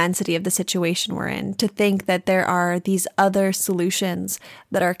just the immensity of the situation we're in. To think that there are these other solutions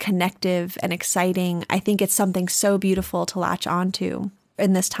that are connective and exciting, I think it's something so beautiful to latch onto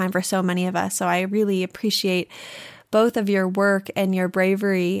in this time for so many of us. So I really appreciate both of your work and your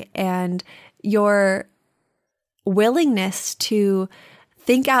bravery and your willingness to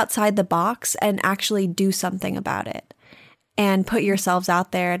think outside the box and actually do something about it and put yourselves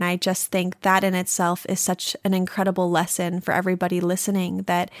out there. And I just think that in itself is such an incredible lesson for everybody listening,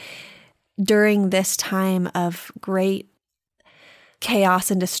 that during this time of great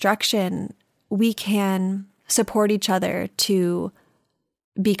chaos and destruction, we can support each other to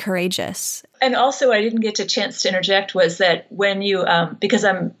be courageous. And also, I didn't get a chance to interject, was that when you, because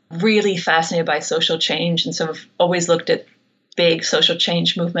I'm really fascinated by social change and so I've always looked at big social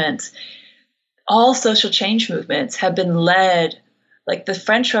change movements, all social change movements have been led, like the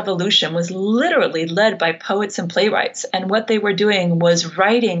French Revolution was literally led by poets and playwrights. And what they were doing was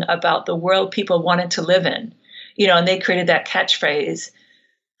writing about the world people wanted to live in, and they created that catchphrase,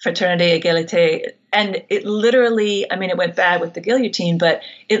 fraternité, égalité. And it literally, it went bad with the guillotine, but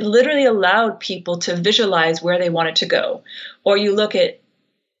it literally allowed people to visualize where they wanted to go. Or you look at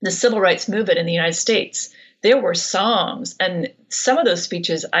the civil rights movement in the United States, there were songs, and some of those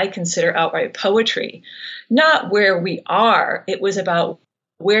speeches I consider outright poetry. Not where we are, it was about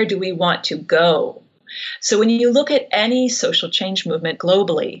where do we want to go. So when you look at any social change movement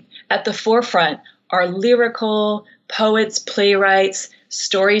globally, at the forefront are lyrical poets, playwrights,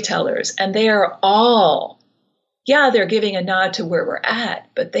 storytellers, and they are all, they're giving a nod to where we're at,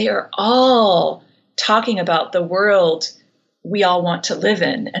 but they are all talking about the world we all want to live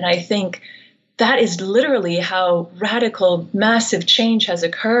in. And I think that is literally how radical, massive change has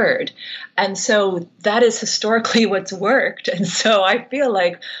occurred. And so that is historically what's worked. And so I feel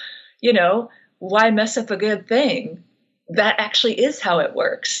like, why mess up a good thing? That actually is how it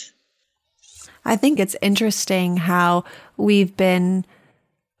works. I think it's interesting how we've been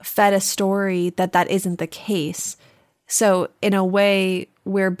fed a story that isn't the case. So in a way,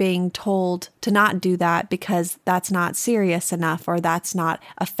 we're being told to not do that because that's not serious enough, or that's not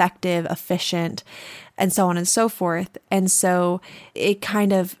effective, efficient, and so on and so forth. And so it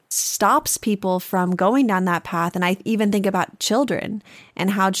kind of stops people from going down that path. And I even think about children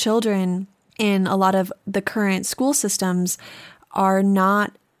and how children in a lot of the current school systems are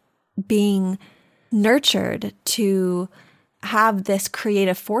not being nurtured to have this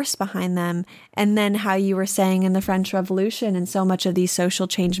creative force behind them. And then how you were saying in the French Revolution and so much of these social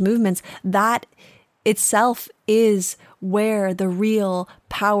change movements, that itself is where the real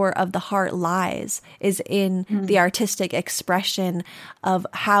power of the heart lies, is in the artistic expression of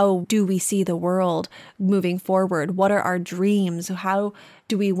how do we see the world moving forward? What are our dreams? How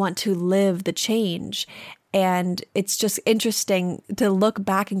do we want to live the change? And it's just interesting to look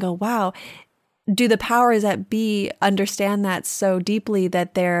back and go, wow, do the powers that be understand that so deeply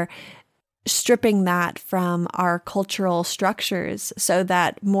that they're stripping that from our cultural structures so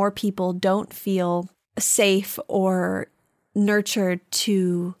that more people don't feel safe or nurtured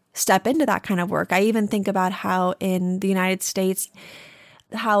to step into that kind of work? I even think about how in the United States,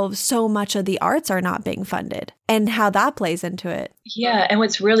 how so much of the arts are not being funded and how that plays into it. Yeah. And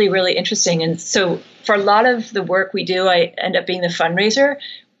what's really, really interesting. And so for a lot of the work we do, I end up being the fundraiser.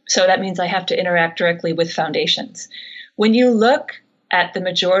 So that means I have to interact directly with foundations. When you look at the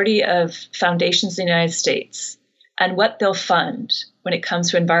majority of foundations in the United States and what they'll fund when it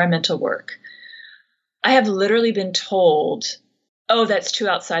comes to environmental work, I have literally been told, oh, that's too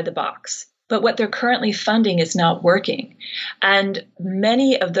outside the box. But what they're currently funding is not working. And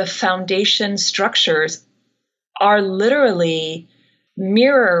many of the foundation structures are literally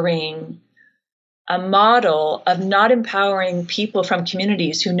mirroring a model of not empowering people from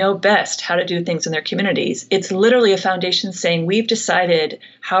communities who know best how to do things in their communities. It's literally a foundation saying, we've decided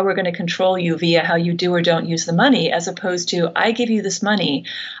how we're going to control you via how you do or don't use the money, as opposed to, I give you this money.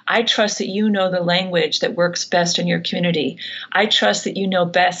 I trust that you know the language that works best in your community. I trust that you know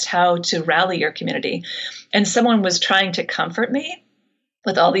best how to rally your community. And someone was trying to comfort me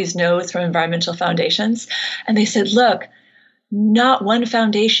with all these no's from environmental foundations. And they said, look, not one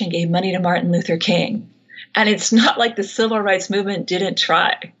foundation gave money to Martin Luther King. And it's not like the civil rights movement didn't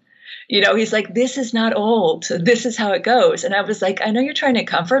try. He's like, this is not old. This is how it goes. And I was like, I know you're trying to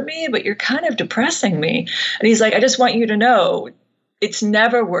comfort me, but you're kind of depressing me. And he's like, I just want you to know it's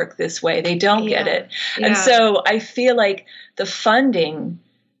never worked this way. They don't get it. Yeah. And so I feel like the funding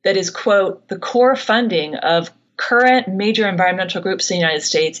that is, quote, the core funding of current major environmental groups in the United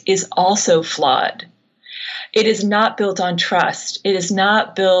States is also flawed. It is not built on trust. It is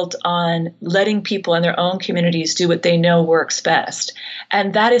not built on letting people in their own communities do what they know works best.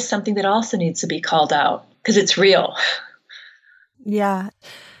 And that is something that also needs to be called out because it's real. Yeah.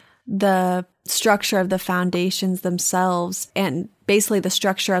 The structure of the foundations themselves and basically the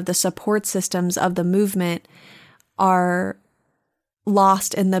structure of the support systems of the movement are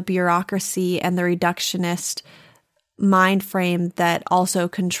lost in the bureaucracy and the reductionist mind frame that also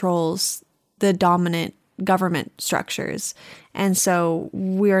controls the dominant government structures. And so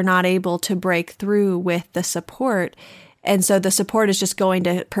we're not able to break through with the support. And so the support is just going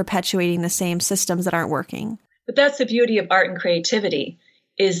to perpetuating the same systems that aren't working. But that's the beauty of art and creativity,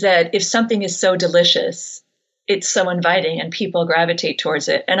 is that if something is so delicious, it's so inviting and people gravitate towards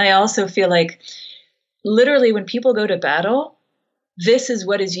it. And I also feel like literally when people go to battle, this is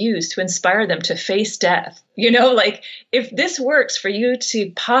what is used to inspire them to face death. Like if this works for you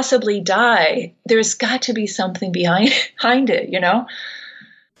to possibly die, there's got to be something behind it.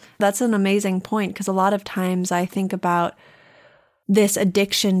 That's an amazing point, because a lot of times I think about this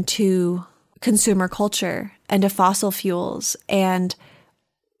addiction to consumer culture and to fossil fuels, and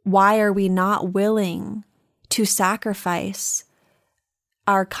why are we not willing to sacrifice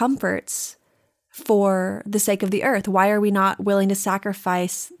our comforts for the sake of the earth? Why are we not willing to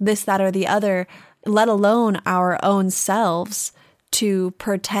sacrifice this, that, or the other, let alone our own selves, to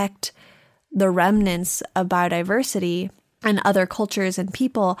protect the remnants of biodiversity and other cultures and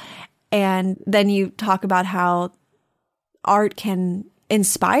people? And then you talk about how art can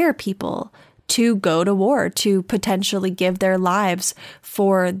inspire people to go to war, to potentially give their lives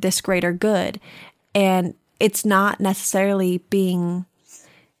for this greater good. And it's not necessarily being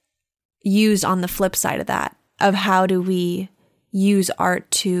used on the flip side of that, of how do we use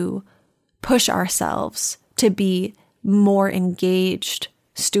art to push ourselves to be more engaged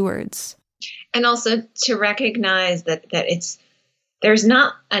stewards. And also to recognize that there's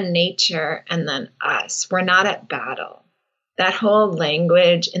not a nature and then us. We're not at battle. That whole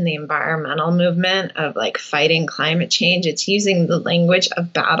language in the environmental movement of like fighting climate change, it's using the language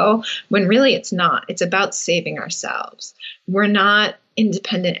of battle when really it's not. It's about saving ourselves. We're not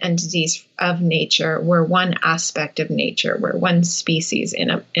independent entities of nature. We're one aspect of nature. We're one species in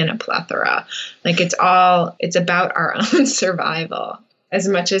a plethora. Like it's about our own survival as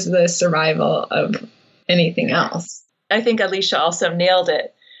much as the survival of anything else. I think Alicia also nailed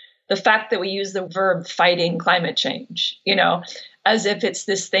it. The fact that we use the verb fighting climate change, as if it's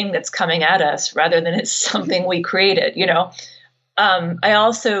this thing that's coming at us rather than it's something we created, I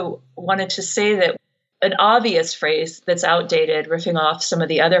also wanted to say that an obvious phrase that's outdated, riffing off some of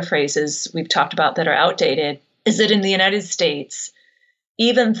the other phrases we've talked about that are outdated, is that in the United States,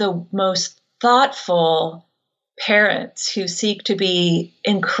 even the most thoughtful parents who seek to be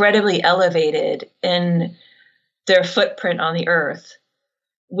incredibly elevated in their footprint on the earth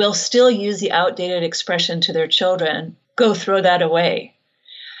will still use the outdated expression to their children, go throw that away.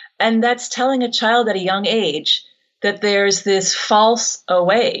 And that's telling a child at a young age that there's this false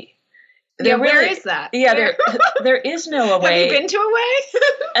away. Where is that? Yeah, there is no away. Have you been to away?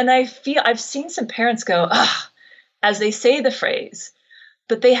 And I've seen some parents go, as they say the phrase,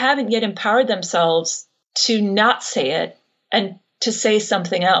 but they haven't yet empowered themselves to not say it and to say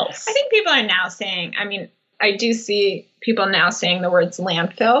something else. I think people are now saying, I do see people now saying the words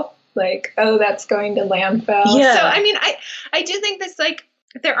landfill, like, oh, that's going to landfill. Yeah. So, I do think this, like,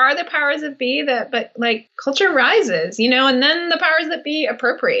 there are the powers that be but like culture rises, and then the powers that be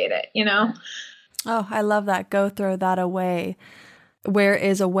appropriate it, Oh, I love that. Go throw that away. Where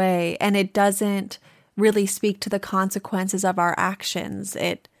is away? And it doesn't really speak to the consequences of our actions.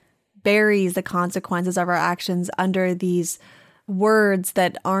 It buries the consequences of our actions under these words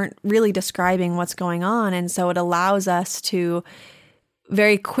that aren't really describing what's going on. And so it allows us to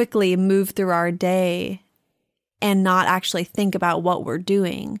very quickly move through our day and not actually think about what we're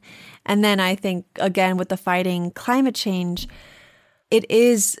doing. And then I think, again, with the fighting climate change, it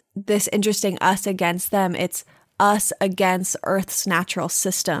is this interesting us against them. It's us against Earth's natural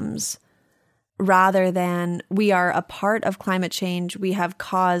systems, rather than we are a part of climate change. We have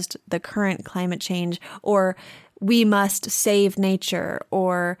caused the current climate change, or we must save nature,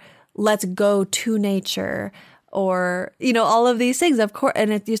 or let's go to nature, or, all of these things, of course.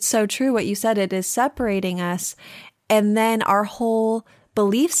 And it's so true what you said. It is separating us. And then our whole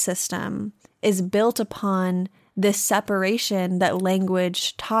belief system is built upon this separation that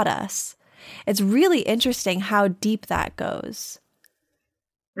language taught us. It's really interesting how deep that goes.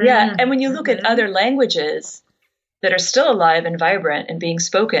 Yeah. And when you look at other languages that are still alive and vibrant and being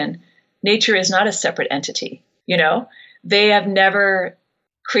spoken, nature is not a separate entity. They have never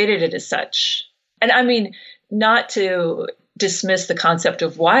created it as such. And not to dismiss the concept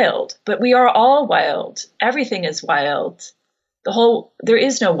of wild, but we are all wild. Everything is wild. There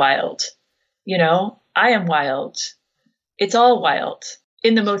is no wild. I am wild. It's all wild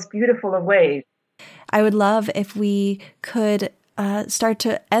in the most beautiful of ways. I would love if we could start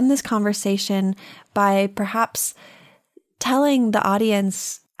to end this conversation by perhaps telling the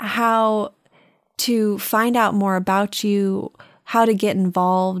audience how to find out more about you, how to get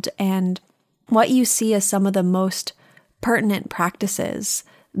involved, and what you see as some of the most pertinent practices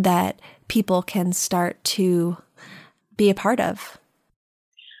that people can start to be a part of.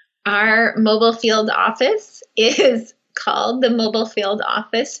 Our mobile field office is called the Mobile Field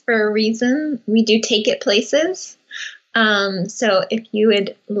Office for a reason. We do take it places. So if you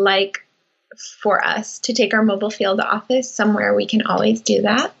would like for us to take our mobile field office somewhere we can always do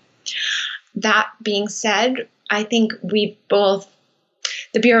that. That being said, I think the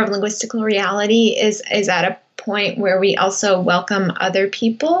Bureau of Linguistical Reality is at a point where we also welcome other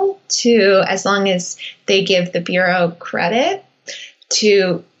people to, as long as they give the Bureau credit,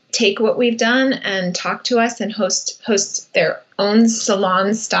 to take what we've done and talk to us and host their own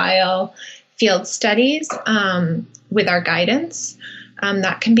salon-style field studies with our guidance.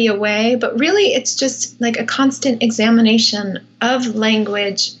 That can be a way, but really it's just like a constant examination of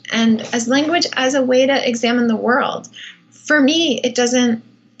language and as language as a way to examine the world. For me,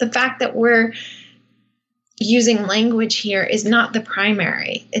 the fact that we're using language here is not the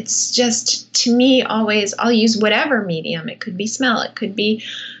primary. It's just, to me, always, I'll use whatever medium. It could be smell, it could be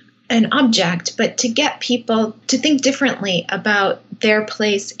an object, but to get people to think differently about their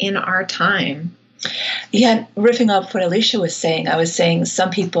place in our time. Yeah, riffing off what Alicia was saying, I was saying some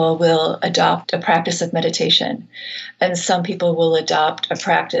people will adopt a practice of meditation, and some people will adopt a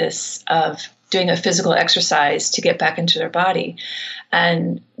practice of doing a physical exercise to get back into their body.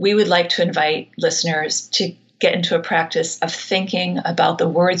 And we would like to invite listeners to get into a practice of thinking about the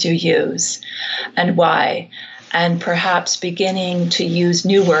words you use and why, and perhaps beginning to use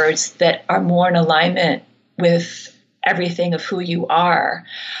new words that are more in alignment with everything of who you are,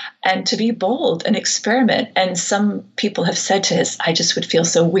 and to be bold and experiment. And some people have said to us, I just would feel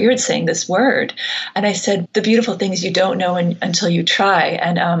so weird saying this word. And I said, the beautiful thing is you don't know until you try.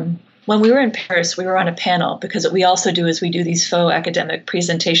 And when we were in Paris, we were on a panel, because what we also do is we do these faux academic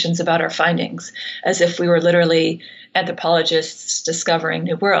presentations about our findings, as if we were literally anthropologists discovering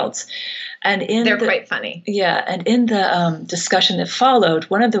new worlds. And they're quite funny. Yeah. And in the discussion that followed,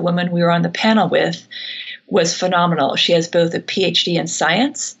 one of the women we were on the panel with was phenomenal. She has both a PhD in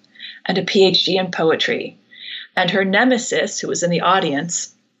science and a PhD in poetry. And her nemesis, who was in the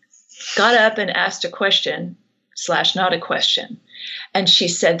audience, got up and asked a question / not a question. And she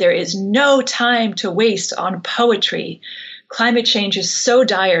said, there is no time to waste on poetry. Climate change is so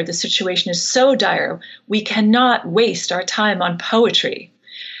dire. The situation is so dire. We cannot waste our time on poetry.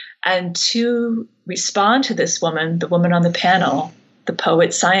 And to respond to this woman, the woman on the panel, the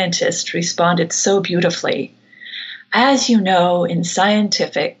poet scientist, responded so beautifully. As you know, in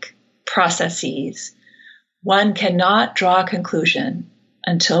scientific processes, one cannot draw a conclusion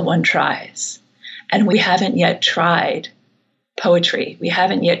until one tries. And we haven't yet tried poetry. We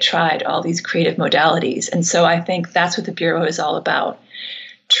haven't yet tried all these creative modalities. And so I think that's what the Bureau is all about.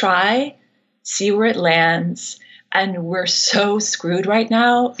 Try, see where it lands. And we're so screwed right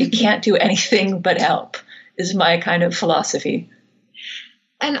now, it can't do anything but help, is my kind of philosophy.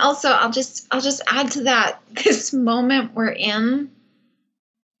 And also, I'll just add to that, this moment we're in,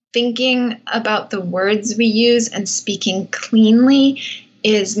 thinking about the words we use and speaking cleanly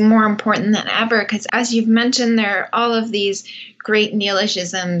is more important than ever, because as you've mentioned, there are all of these great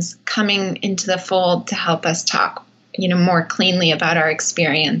neologisms coming into the fold to help us talk, more cleanly about our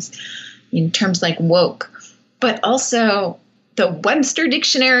experience, in terms like woke. But also, the Webster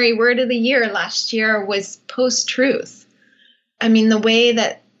Dictionary word of the year last year was post-truth. I mean, the way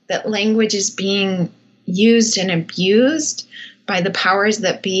that language is being used and abused by the powers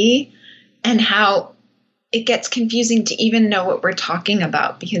that be, and how it gets confusing to even know what we're talking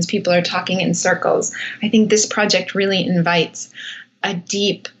about because people are talking in circles. I think this project really invites a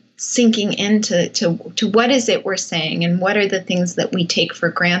deep sinking into to what is it we're saying and what are the things that we take for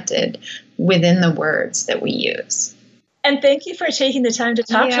granted within the words that we use. And thank you for taking the time to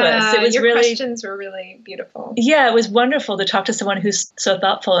talk to us. It was your really, questions were really beautiful. Yeah, it was wonderful to talk to someone who's so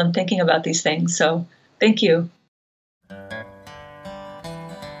thoughtful and thinking about these things. So thank you.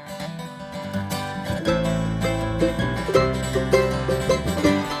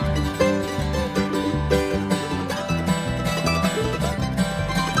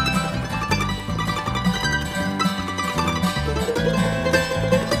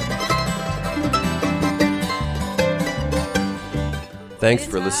 Thanks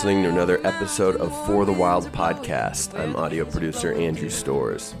for listening to another episode of For the Wild podcast. I'm audio producer Andrew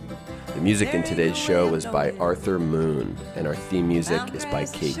Storrs. The music in today's show was by Arthur Moon, and our theme music is by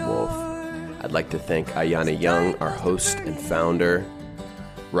Kate Wolf. I'd like to thank Ayana Young, our host and founder.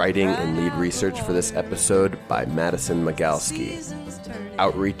 Writing and lead research for this episode by Madison Magalski.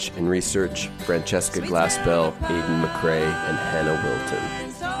 Outreach and research, Francesca Glassbell, Aidan McCrae, and Hannah Wilton.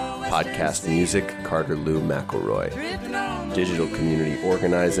 Podcast music, Carter Lou McElroy. Digital community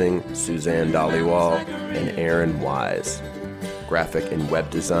organizing, Suzanne Dhaliwal and Aaron Wise. Graphic and web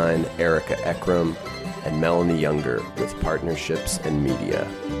design, Erica Ekram and Melanie Younger with Partnerships and Media.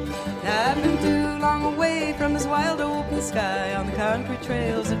 I've been too long away from this wild open sky on the concrete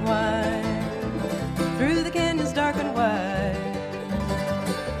trails that wind. dark and white.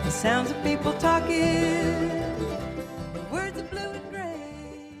 The sounds of people talking